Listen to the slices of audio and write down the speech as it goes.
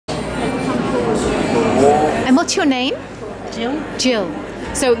What's your name? Jill?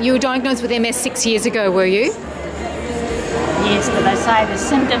 Jill. So you were diagnosed with MS 6 years ago, were you? Yes, but they say the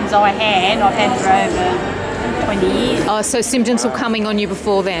symptoms I've had for over 20 years. Oh, so symptoms were coming on you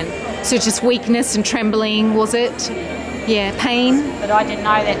before then? So just weakness and trembling, was it? Yeah, pain? But I didn't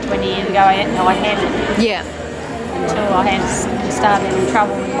know that 20 years ago I had it. Yeah. Until I had started in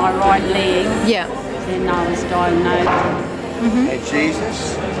trouble with my right leg. Yeah. Then I was diagnosed. And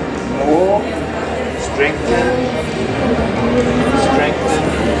Jesus, more, strengthen, strengthen,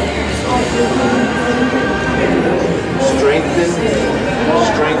 strengthen,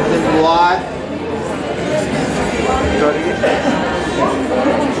 strengthen life. Got it?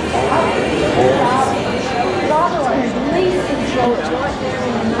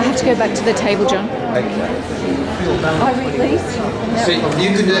 I have to go back to the table, John. Okay. I release. So you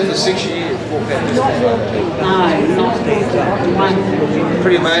could do that for 6 years, walk out this day. No, not one.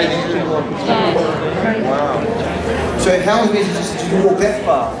 Pretty amazing. Yeah. Wow. So how long did you walk that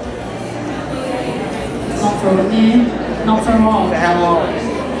far? Not for a year, not for a while. For how long?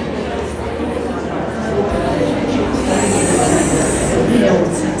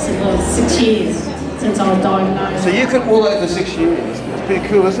 Yeah, 6 years since I was diagnosed. So you could walk that for 6 years. It's pretty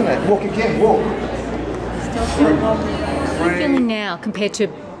cool, isn't it? Walk again, walk. Still feel lovely. How are you feeling now compared to,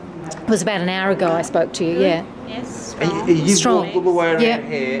 it was about an hour ago I spoke to you, yeah? Yes, And strong. you Strong. walk all the way around Yeah.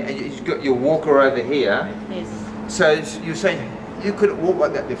 here, and you've got your walker over here. Yes. So you're saying you couldn't walk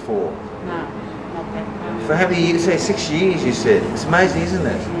like that before? No, not that. For how many years? Say 6 years, you said. It's amazing, isn't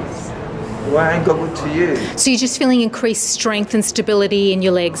it? Yes. Wow, ain't God good to you? So you're just feeling increased strength and stability in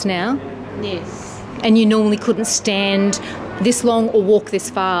your legs now? Yes. And you normally couldn't stand this long or walk this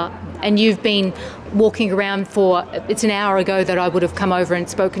far, and you've been walking around for, it's an hour ago that I would have come over and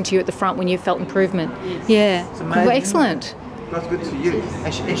spoken to you at the front when you felt improvement. Yes. Yeah. It's amazing. Well, excellent. God's good to you.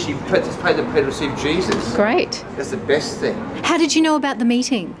 And she participated in prayer to receive Jesus. Great. That's the best thing. How did you know about the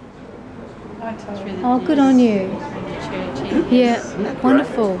meeting? I told you Oh, good on you. Yeah, Isn't that great?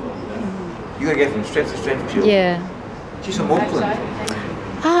 wonderful. You got to go from strength to strength, Jill. Yeah. She's from Auckland.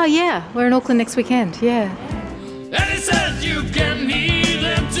 Ah, yeah. We're in Auckland next weekend. Yeah. And it says you can heal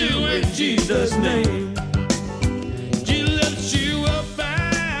them too in Jesus' name.